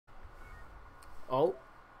Oh.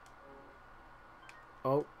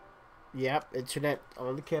 Oh. Yep. Internet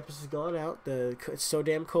on the campus is going out. It's so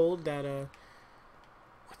damn cold that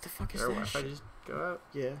What the fuck is Their that Wi-Fi shit? just go out.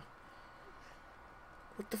 Yeah.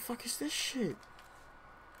 What the fuck is this shit?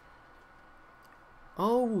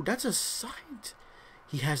 Oh, that's a sight.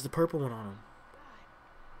 He has the purple one on him.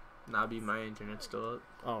 Nah, be my internet still up.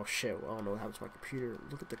 Oh shit. Well, I don't know what happens to my computer.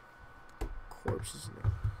 Look at the corpses in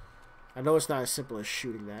there. I know it's not as simple as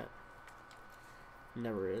shooting that.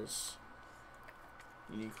 Never is.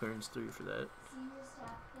 You need clearance 3 for that.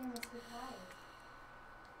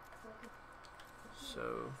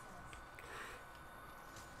 So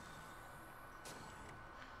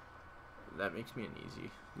that makes me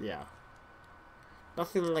uneasy. Yeah.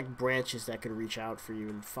 Nothing like branches that could reach out for you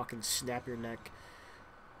and fucking snap your neck.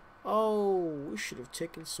 Oh, we should have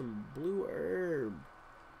taken some blue herb.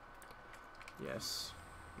 Yes.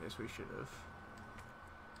 Yes, we should have.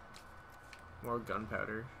 More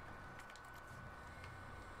gunpowder.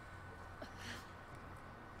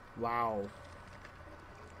 Wow.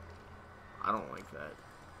 I don't like that.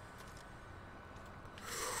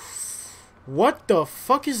 What the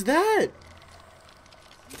fuck is that?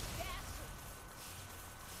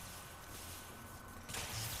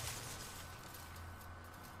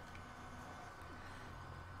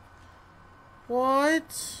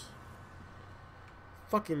 What?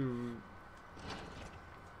 Fucking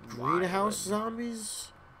greenhouse zombies?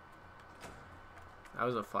 That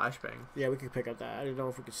was a flashbang. Yeah, we could pick up that. I didn't know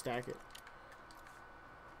if we could stack it.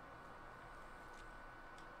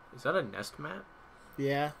 Is that a nest mat?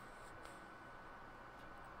 Yeah.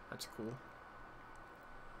 That's cool.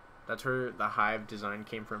 That's where the hive design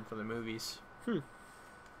came from for the movies.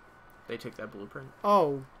 They took that blueprint.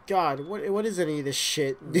 Oh God, what is any of this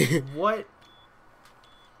shit? What?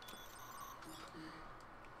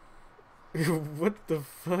 What the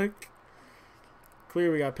fuck?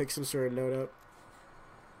 Clearly we gotta pick some sort of note up.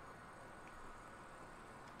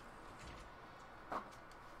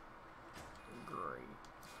 Great.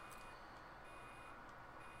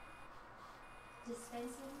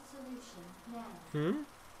 Dispensing solution now.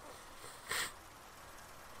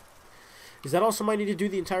 Is that all somebody need to do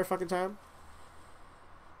the entire fucking time?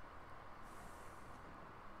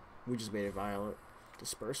 We just made it violet.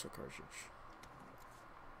 Dispersal cartridge.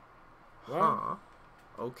 What? Huh.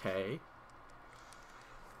 Okay.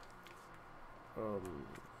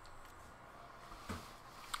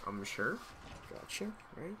 I'm sure. Gotcha,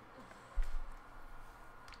 right?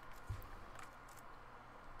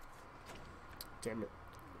 Damn it.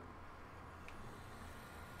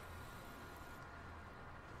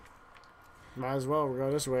 Might as well, we're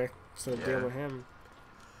going this way instead of dealing with him.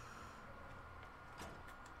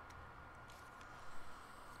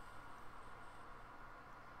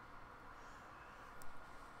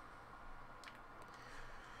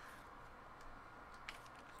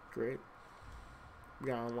 Great. We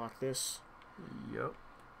gotta unlock this. Yup.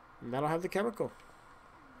 And that'll have the chemical.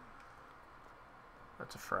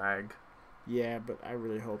 That's a frag. Yeah, but I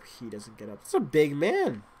really hope he doesn't get up. It's a big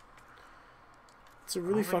man. It's a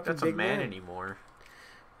really fucking that's big a man man anymore.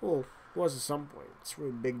 Well, it was at some point. It's a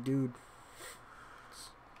really big dude.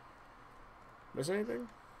 Miss anything?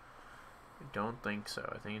 I don't think so.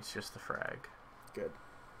 I think it's just the frag. Good.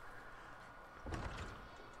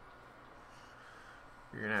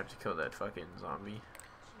 You're gonna have to kill that fucking zombie.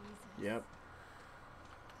 Yep.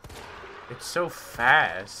 It's so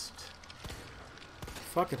fast.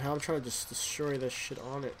 Fucking hell, I'm trying to just destroy this shit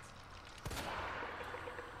on it.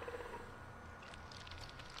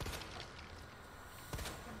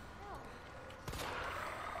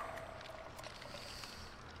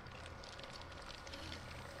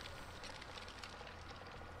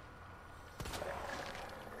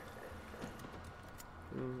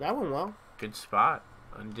 That went well. Good spot.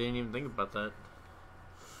 I didn't even think about that.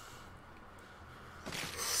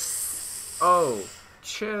 Oh,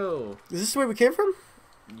 chill. Is this the way we came from?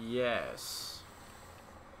 Yes.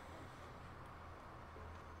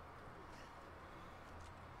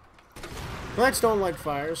 Plants don't like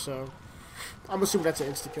fire, so I'm assuming that's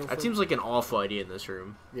an insta kill. That seems like an awful idea in this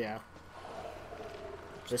room. Yeah.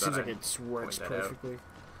 It seems like it works perfectly.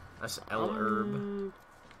 That's L herb.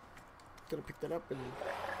 Gonna pick that up and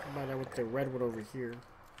combine that with the red one over here.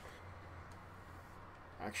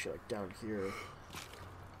 Actually, like down here.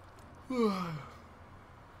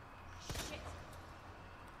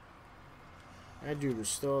 That dude is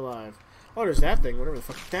still alive. Oh, there's that thing, whatever the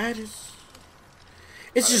fuck that is.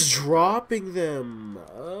 It's just dropping them.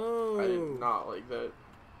 Oh. I did not like that.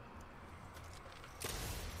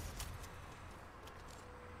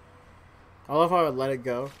 I love how I let it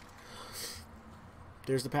go.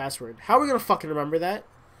 There's the password. How are we gonna fucking remember that?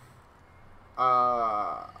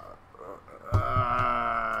 Uh,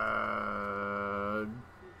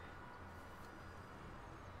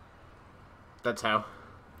 that's how.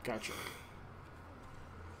 Gotcha.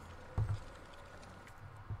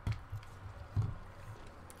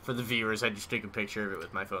 For the viewers, I just took a picture of it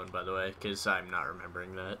with my phone, by the way, because I'm not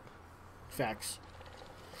remembering that. Facts.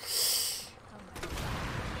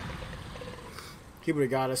 He would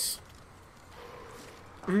have got us.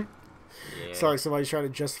 Yeah. Sorry, somebody's trying to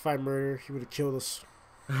justify murder. He would have killed us.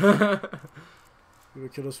 He would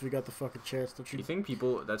have killed us if we got the fucking chance. Don't you? You think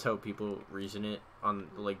people? That's how people reason it on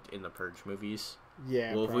like in the Purge movies.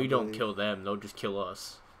 Yeah. Well, probably. if we don't kill them, they'll just kill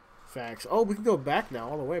us. Facts. Oh, we can go back now,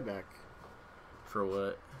 all the way back. For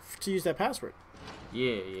what? To use that password.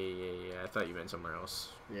 Yeah. I thought you meant somewhere else.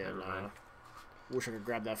 Yeah, Never nah. mind. Wish I could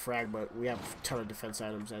grab that frag, but we have a ton of defense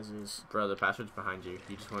items as is. Bro, the password's behind you.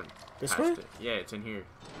 You just went This past way? it. Yeah, it's in here.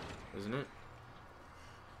 Isn't it?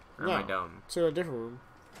 Or No. am I dumb? It's in a different room.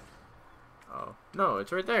 Oh. No,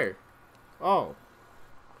 it's right there. Oh.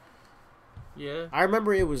 Yeah. I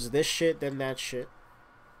remember it was this shit, then that shit.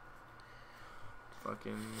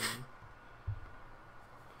 Fucking...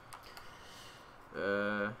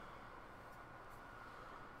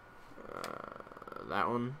 that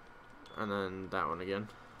one. And then that one again.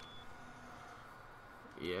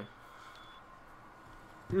 Yeah.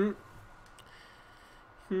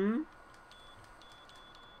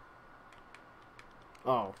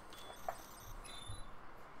 Oh.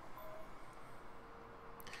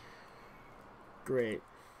 Great.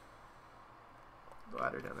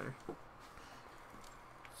 Ladder down there.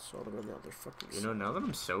 So all the way down there, fucking. You know, now that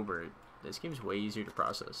I'm sober, this game's way easier to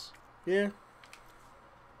process. Yeah.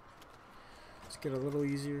 Let's get a little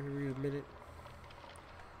easier every minute.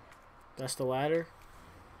 That's the ladder.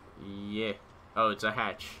 Yeah. Oh, it's a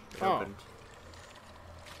hatch. It Oh. opened.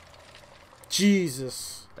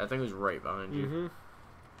 Jesus. That thing was right behind you. Mm-hmm.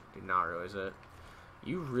 Did not realize that.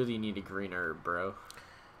 You really need a green herb, bro.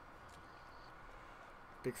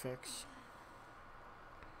 Big facts.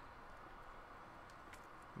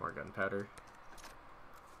 More gunpowder.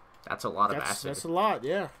 That's a lot of acid. That's a lot,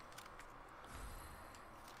 yeah.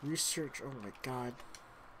 Research. Oh my god.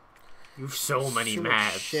 You have so many Too much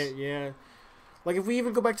maps. shit, yeah. Like if we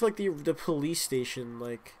even go back to like the police station,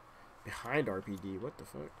 like behind RPD. What the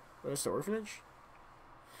fuck? Oh, that's the orphanage.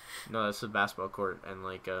 No, that's the basketball court and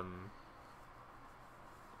like Isn't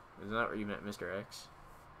that where you met Mr. X?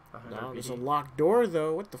 Behind No, RPD? there's a locked door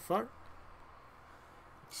though. What the fuck?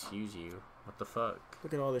 Excuse you. What the fuck?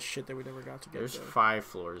 Look at all this shit that we never got to get. There's though. 5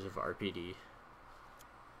 floors of RPD.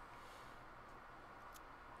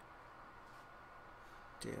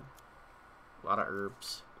 Damn. A lot of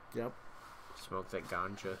herbs. Yep. Smoke that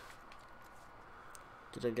ganja.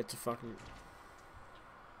 Did I get to fucking?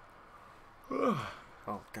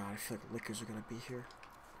 Oh god, I feel like liquors are gonna be here.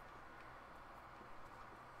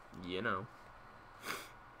 You know.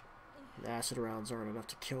 The acid rounds aren't enough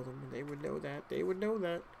to kill them, and they would know that. They would know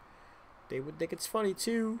that. They would think it's funny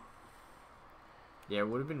too. Yeah, it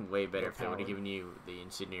would have been way better No if they would power. have given you the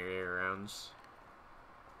incendiary rounds.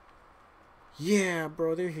 Yeah,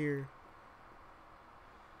 bro, they're here.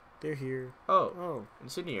 They're here. Oh, Oh,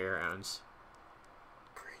 incendiary rounds.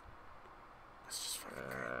 great. That's just fucking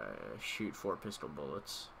great. Shoot 4 pistol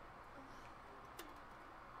bullets.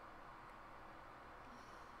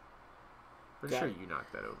 Pretty sure That- you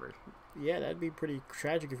knocked that over. Yeah, that'd be pretty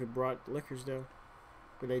tragic if it brought liquors though.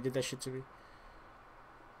 When they did that shit to me.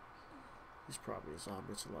 He's probably a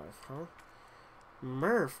zombie. It's alive, huh?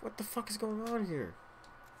 Murph, what the fuck is going on here?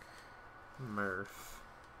 Murph.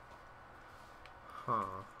 Huh.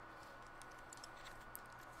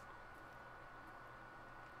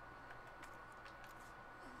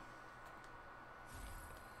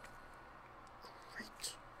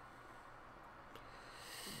 Great.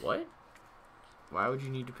 What? Why would you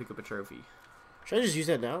need to pick up a trophy? Should I just use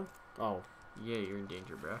that now? Oh, Yeah, you're in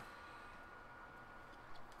danger, bro.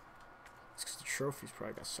 it's because the trophy's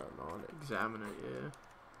probably got something on it. Examine it, yeah.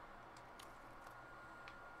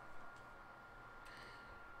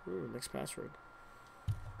 Ooh, next password.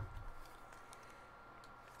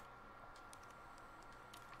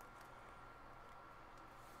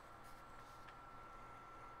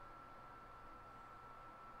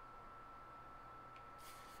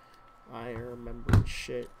 I remember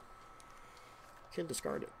shit. Can't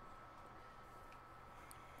discard it.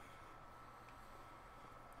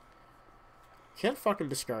 Can't fucking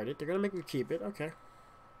discard it. They're gonna make me keep it. Okay.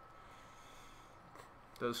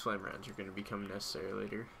 Those flame rounds are going to become necessary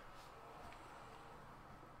later.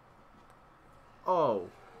 Oh.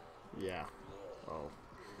 Yeah. Oh.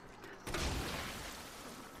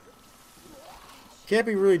 Can't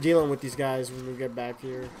be really dealing with these guys when we get back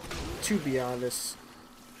here. To be honest.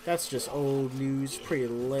 That's just old news. Pretty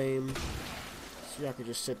lame. So y'all could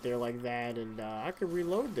just sit there like that and I could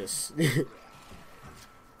reload this.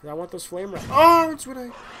 I want those flame rounds. Oh, it's what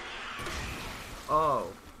I... Oh.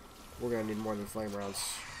 We're gonna need more than flame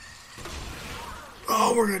rounds.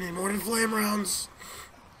 Oh, we're gonna need more than flame rounds.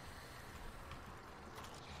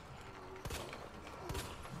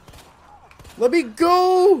 Let me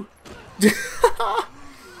go!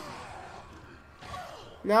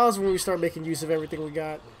 Now is when we start making use of everything we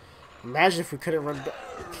got. Imagine if we couldn't run back.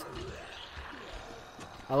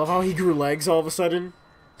 I love how he grew legs all of a sudden.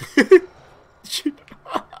 He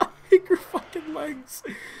grew fucking legs.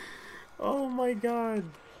 Oh my god.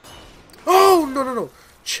 Oh, no, no, no.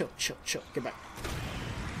 Chill, chill, chill. Get back.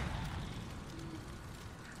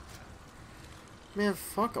 Man,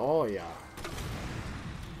 fuck all y'all.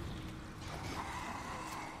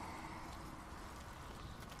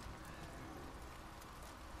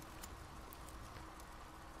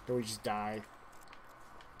 Then we just die.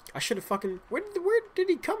 I should have fucking... Where did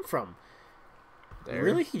he come from? There.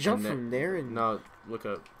 Really? He jumped from there and... No, look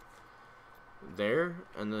up. There,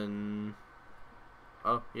 and then...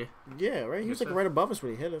 Oh, yeah. Yeah, right? He was like right above us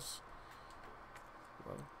when he hit us.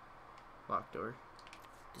 Well, locked door.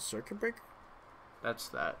 The circuit breaker? That's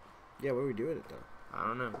that. Yeah, what do we do with it, though? I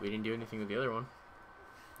don't know. We didn't do anything with the other one.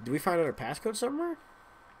 Did we find out our passcode somewhere?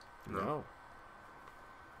 No.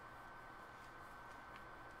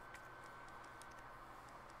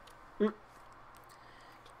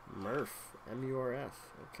 Murph. M-U-R-F.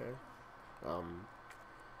 Okay.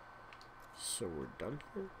 So we're done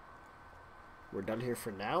here? We're done here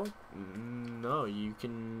for now? No, you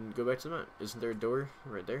can go back to the map. Isn't there a door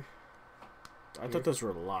right there? I thought those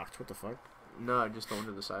were locked. What the fuck? No, just the one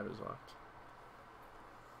to the side was locked.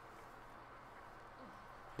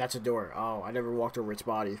 That's a door. Oh, I never walked over its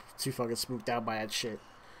body. Too fucking spooked out by that shit.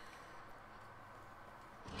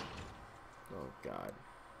 Oh, God.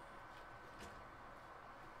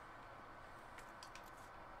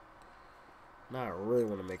 Now I really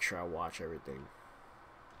want to make sure I watch everything.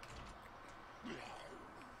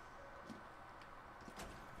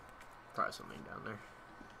 Probably something down there.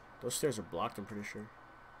 Those stairs are blocked, I'm pretty sure.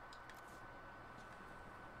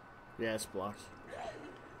 Yeah, it's blocked.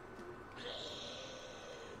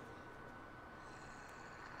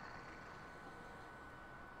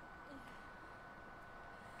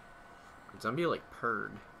 Zombie like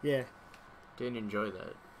purred. Yeah. Didn't enjoy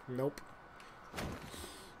that. Nope.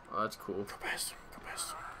 Oh, that's cool. Go past him. Go past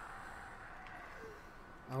him.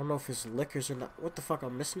 I don't know if it's liquors or not. What the fuck?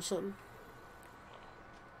 I'm missing something?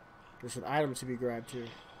 There's an item to be grabbed here.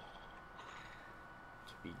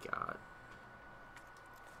 To be got.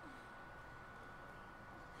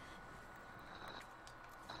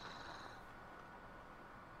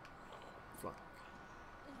 Fuck.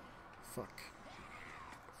 Fuck.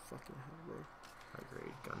 Fucking hell, bro.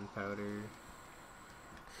 High-grade gunpowder.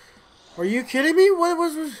 Are you kidding me?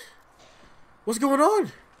 What's going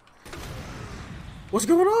on? What's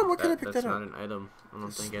going on? What can I pick that up? That's not an item. I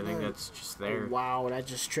don't think. I think that's just there. Oh, wow, that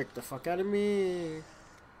just tricked the fuck out of me.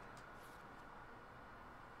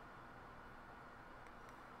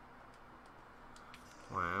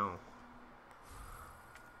 Wow.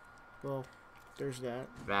 Well, there's that.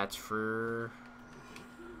 That's for...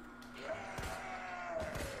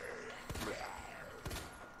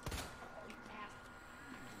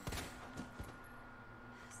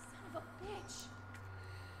 Son of a bitch.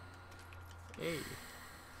 Hey.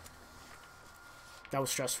 That was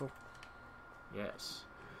stressful. Yes.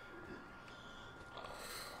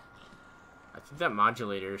 I think that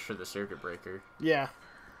modulator is for the circuit breaker. Yeah.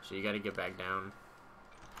 So you gotta get back down.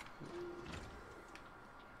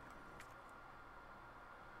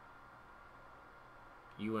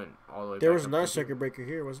 You went all the way There back was up another to circuit breaker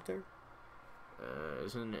here, wasn't there?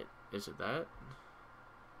 Isn't it? Is it that?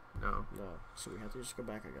 No. No. So we have to just go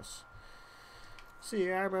back, I guess. See,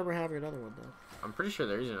 I remember having another one, though. I'm pretty sure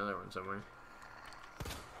there is another one somewhere.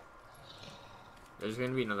 There's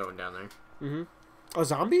gonna be another one down there. Mm-hmm. A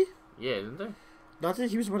zombie? Yeah, isn't there? Not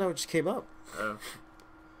that he was the one that just came up. Oh.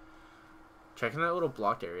 Check in that little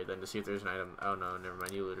blocked area then to see if there's an item. Oh no, never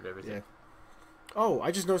mind. You looted everything. Yeah. Oh,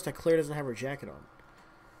 I just noticed that Claire doesn't have her jacket on.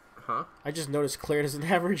 Huh? I just noticed Claire doesn't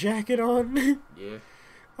have her jacket on. Yeah.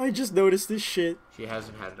 I just noticed this shit. She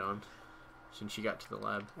hasn't had it on since she got to the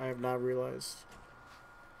lab. I have not realized.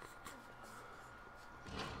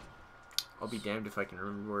 I'll be damned if I can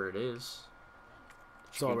remember where it is.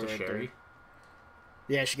 It's all Give it to right Sherry.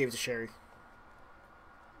 there. Yeah, she gave it to Sherry.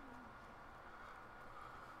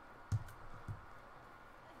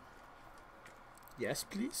 Yes,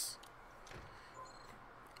 please.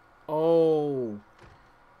 Oh.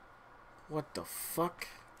 What the fuck?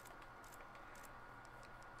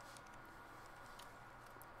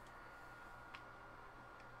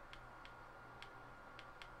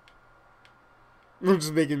 I'm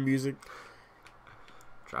just making music.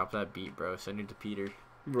 Drop that beat, bro. Send it to Peter.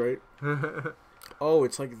 Right. Oh,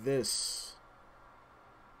 it's like this.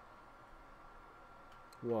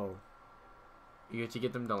 Whoa. You get to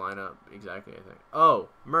get them to line up exactly, I think. Oh,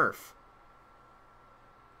 Murph.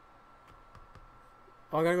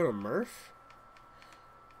 Oh, I gotta go to Murph?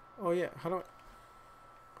 Oh, yeah. How do I...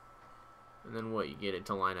 And then what? You get it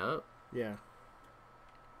to line up? Yeah.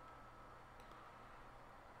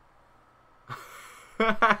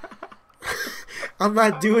 I'm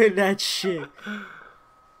not doing that shit.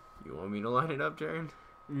 You want me to line it up, Jaren?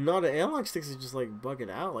 No, the analog sticks is just like bugging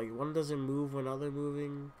out. Like one doesn't move when other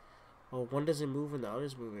moving. Oh, one doesn't move when the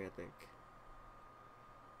other's moving, I think.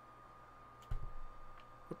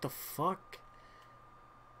 What the fuck?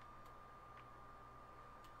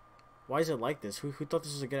 Why is it like this? Who thought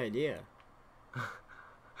this was a good idea?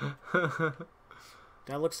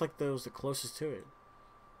 That looks like that was the closest to it.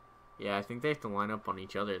 Yeah, I think they have to line up on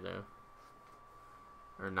each other, though.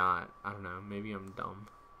 Or not. I don't know. Maybe I'm dumb.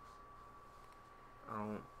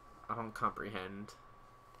 I don't comprehend.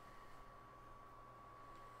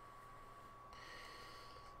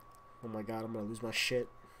 Oh my god, I'm gonna lose my shit.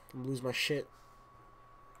 I'm gonna lose my shit.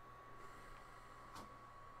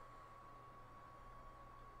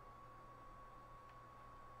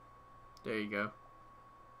 There you go.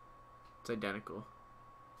 It's identical.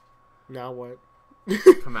 Now what?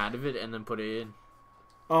 Come out of it and then put it in.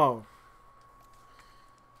 Oh.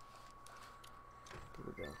 Here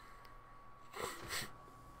we go.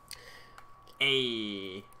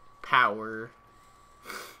 A power.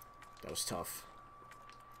 That was tough.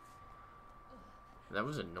 That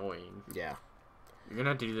was annoying. Yeah. You're gonna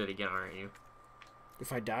have to do that again, aren't you?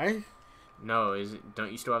 If I die? No, is it?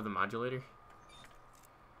 Don't you still have the modulator?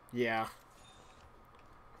 Yeah.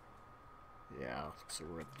 Yeah, so we're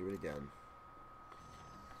gonna have to do it again.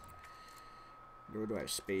 Nor do I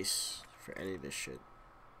have space for any of this shit.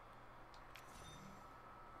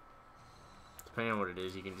 Depending on what it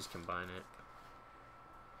is, you can just combine it.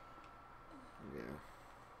 Yeah.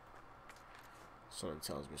 Someone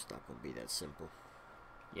tells me it's not gonna be that simple.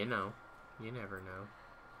 You know. You never know.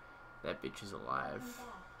 That bitch is alive.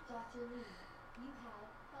 Dr. Lee, you had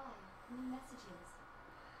 5 new messages.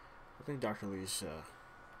 I think Dr. Lee's She's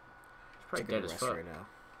probably taking a dead as rest fuck. right now.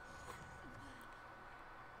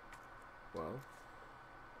 Well,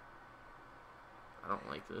 I don't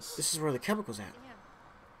like this. this is where the chemical's at. Damn.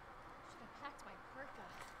 Should have packed my parka.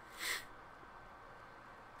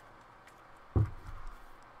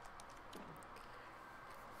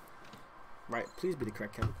 Right, please be the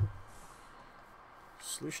correct chemical.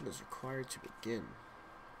 Solution is required to begin.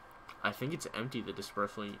 I think it's empty, the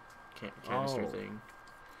dispersal canister Oh. thing.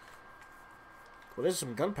 Well, there's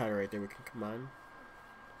some gunpowder right there we can combine.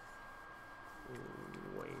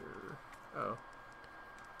 Where? Oh.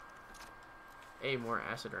 Hey, more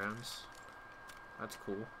acid rounds. That's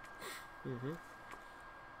cool. Mm-hmm.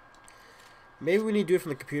 Maybe we need to do it from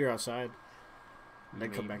the computer outside. And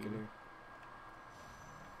then come back in Maybe. here.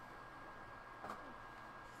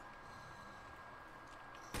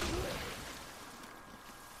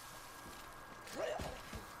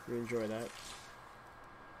 You enjoy that?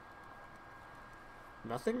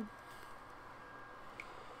 Nothing?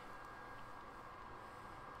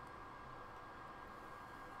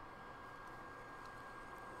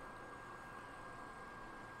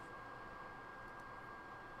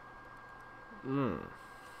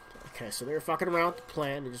 Okay, so they were fucking around with the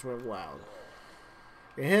plant and they just went wild.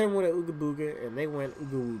 They hit him with an ooga booga and they went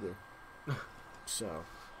ooga wooga. So,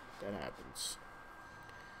 that happens.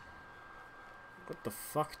 What the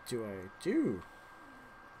fuck do I do?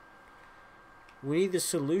 We need the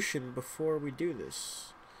solution before we do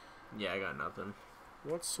this. Yeah, I got nothing.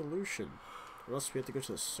 What solution? Unless we have to go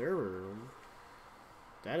to the server room.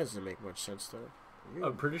 That doesn't make much sense, though. Ew.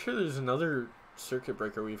 I'm pretty sure there's another circuit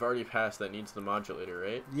breaker we've already passed that needs the modulator,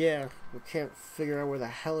 right? Yeah, we can't figure out where the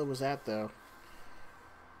hell it was at, though.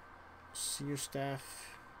 Senior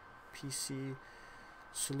staff, PC,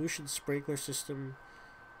 solution sprinkler system.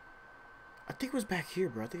 I think it was back here,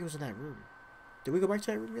 bro. I think it was in that room. Did we go back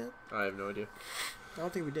to that room yet? I have no idea. I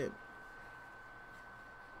don't think we did.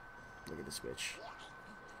 Look at this bitch.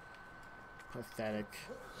 Pathetic.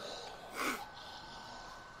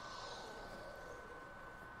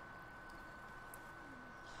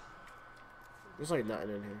 There's like nothing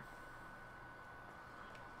in here.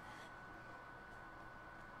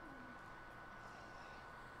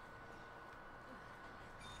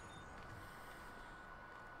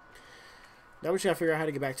 Now we just gotta figure out how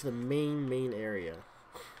to get back to the main area.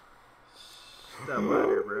 That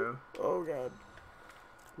ladder, bro. Oh god.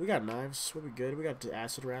 We got knives. We'll be good. We got the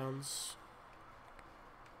acid rounds.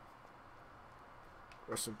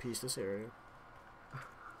 Rest in peace, this area.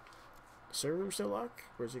 Server room still locked?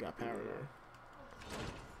 Where's it got power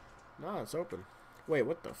now? No, it's open. Wait,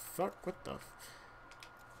 what the fuck? What the?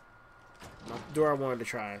 Not the door I wanted to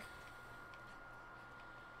try.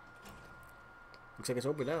 Looks like it's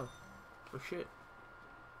open now. Oh shit.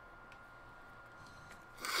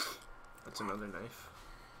 That's another knife.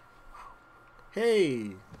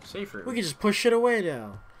 Hey! Safe room. We can just push shit away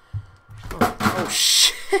now. Oh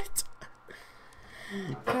shit!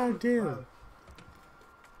 God damn.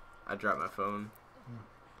 I dropped my phone.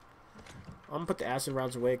 I'm gonna put the acid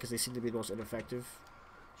rounds away because they seem to be the most ineffective.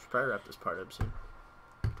 Should probably wrap this part up soon.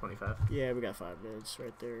 25. Yeah, we got 5 minutes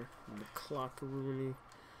right there. The clock Rooney.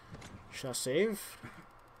 Should I save?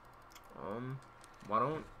 Why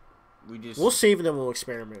don't we just... We'll save and then we'll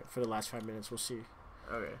experiment for the last 5 minutes. We'll see.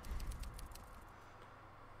 Okay.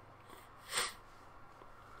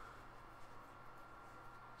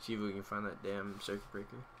 See if we can find that damn circuit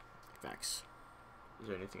breaker. Facts. Is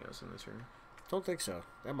there anything else in this room? Don't think so.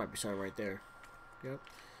 That might be something right there. Yep.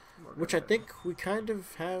 More Which I good. think we kind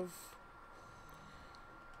of have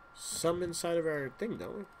some inside of our thing,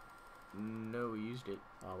 don't we? No, we used it.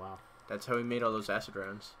 Oh, wow. That's how we made all those acid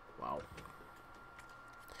rounds. Wow.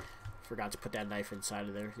 Forgot to put that knife inside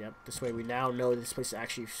of there. Yep. This way we now know this place is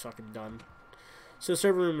actually fucking done. So the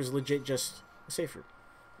server room is legit just a safe room.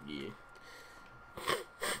 Yeah.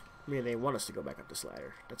 I mean, they want us to go back up this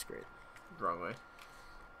ladder. That's great. Wrong way.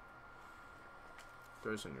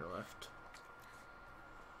 Doors on your left.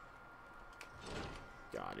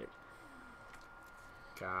 Got it.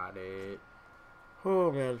 Got it.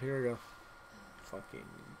 Oh, man. Here we go. Fucking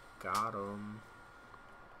got 'em.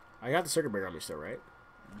 I got the circuit breaker on me still, right?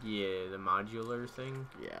 Yeah, the modular thing.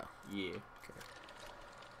 Yeah. Yeah. Okay.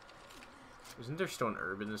 Isn't there still an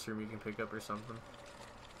herb in this room you can pick up or something?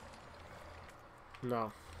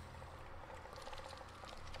 No.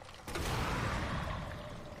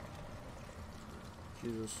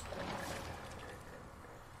 Jesus.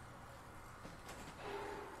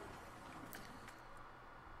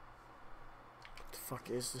 What the fuck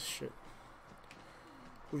is this shit?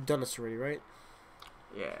 We've done this already, right?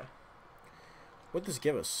 Yeah. What'd this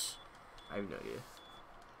give us? I have no idea.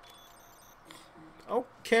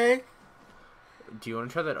 Okay. Do you want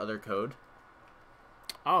to try that other code?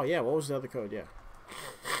 Oh, yeah. What was the other code? Yeah.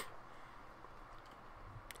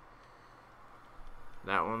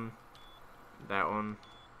 That one. That one.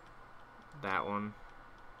 That one.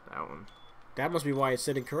 That one. That must be why it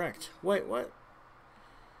said incorrect. Wait, what?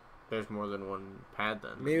 There's more than one pad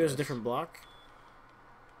then. Maybe it was a different block?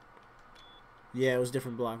 Yeah, it was a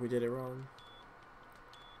different block. We did it wrong.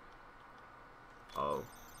 Oh.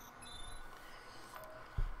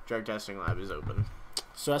 Drug testing lab is open.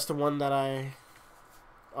 So that's the one that I...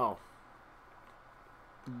 Oh.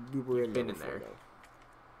 We were Been in before, there. though.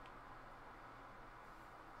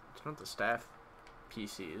 It's not the staff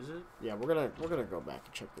PC, is it? Yeah, we're gonna go back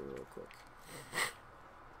and check it real quick.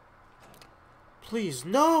 Please,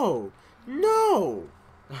 no! No!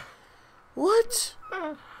 What?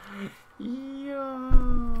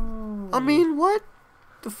 Yo. I mean, what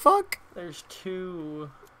the fuck? There's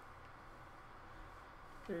two.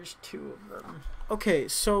 There's two of them. Okay,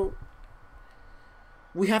 so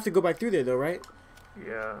we have to go back through there, though, right?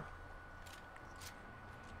 Yeah.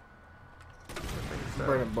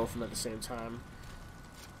 Burn them both of them at the same time.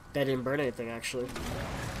 That didn't burn anything, actually.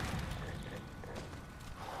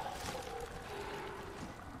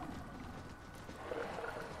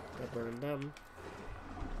 That burned them.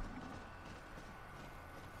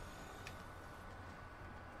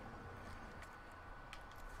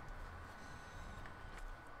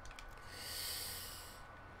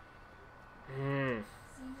 Senior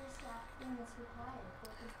staff clearance required for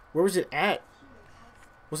Where was it at? computer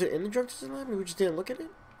testing. Was it in the drug testing lab and we just didn't look at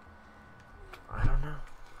it? I don't know.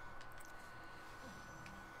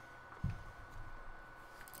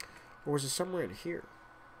 Or was it somewhere in here?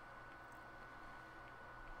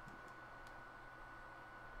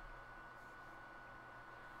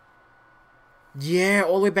 Yeah,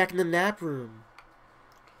 all the way back in the nap room.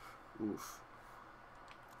 Oof.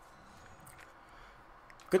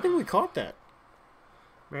 Good thing we caught that.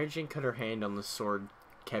 Mary Jane cut her hand on the sword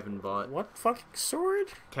Kevin bought. What fucking sword?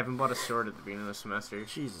 Kevin bought a sword at the beginning of the semester.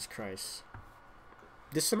 Jesus Christ.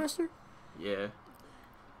 This semester? Yeah.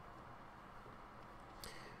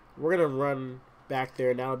 We're gonna run back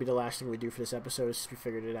there, and that'll be the last thing we do for this episode, since we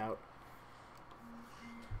figured it out.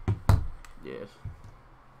 Yeah.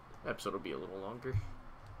 Episode will be a little longer.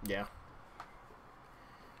 Yeah.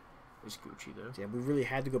 It's Gucci though. Yeah, we really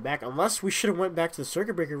had to go back. Unless we should have went back to the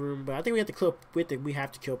circuit breaker room, but I think we have to kill. We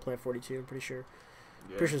have to kill Plant 42. I'm pretty sure.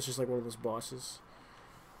 Yeah. Pretty sure it's just like one of those bosses.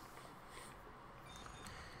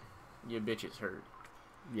 Your bitch is hurt.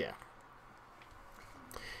 Yeah.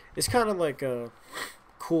 It's kind of like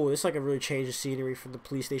cool. It's like a really change of scenery from the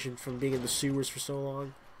police station, from being in the sewers for so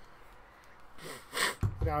long.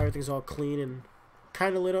 Now everything's all clean and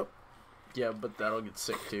kind of lit up. Yeah, but that'll get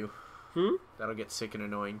sick too. That'll get sick and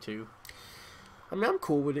annoying too. I mean, I'm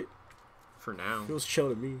cool with it. For now. Feels chill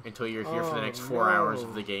to me. Until you're here for the next 4 hours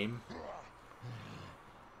of the game.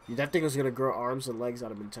 That thing was gonna grow arms and legs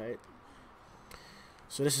out of him tight.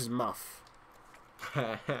 So this is Muff.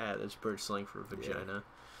 That's bird slang for vagina.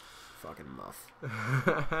 Fucking Muff.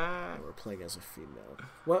 We're playing as a female.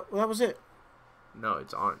 Well, that was it. No,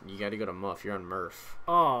 it's on. You gotta go to Muff. You're on Murph.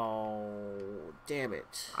 Oh, damn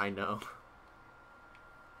it. I know.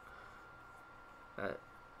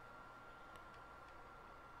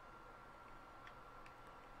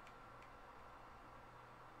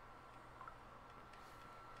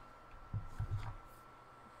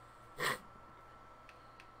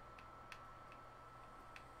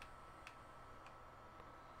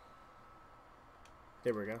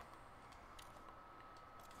 There we go.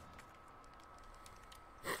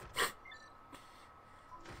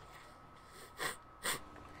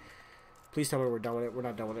 Please tell me we're done with it. We're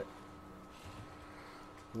not done with it.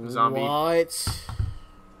 Zombie. What?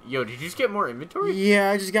 Yo, did you just get more inventory? Yeah,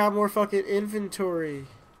 I just got more fucking inventory.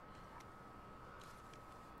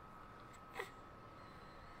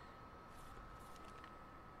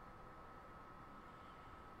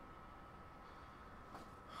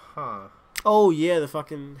 Huh. Oh, yeah, the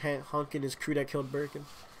fucking hunk in his crew that killed Birkin.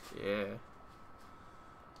 Yeah.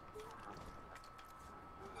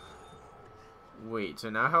 Wait, so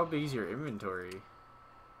now how big is your inventory?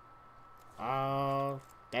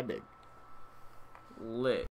 That big. Lit.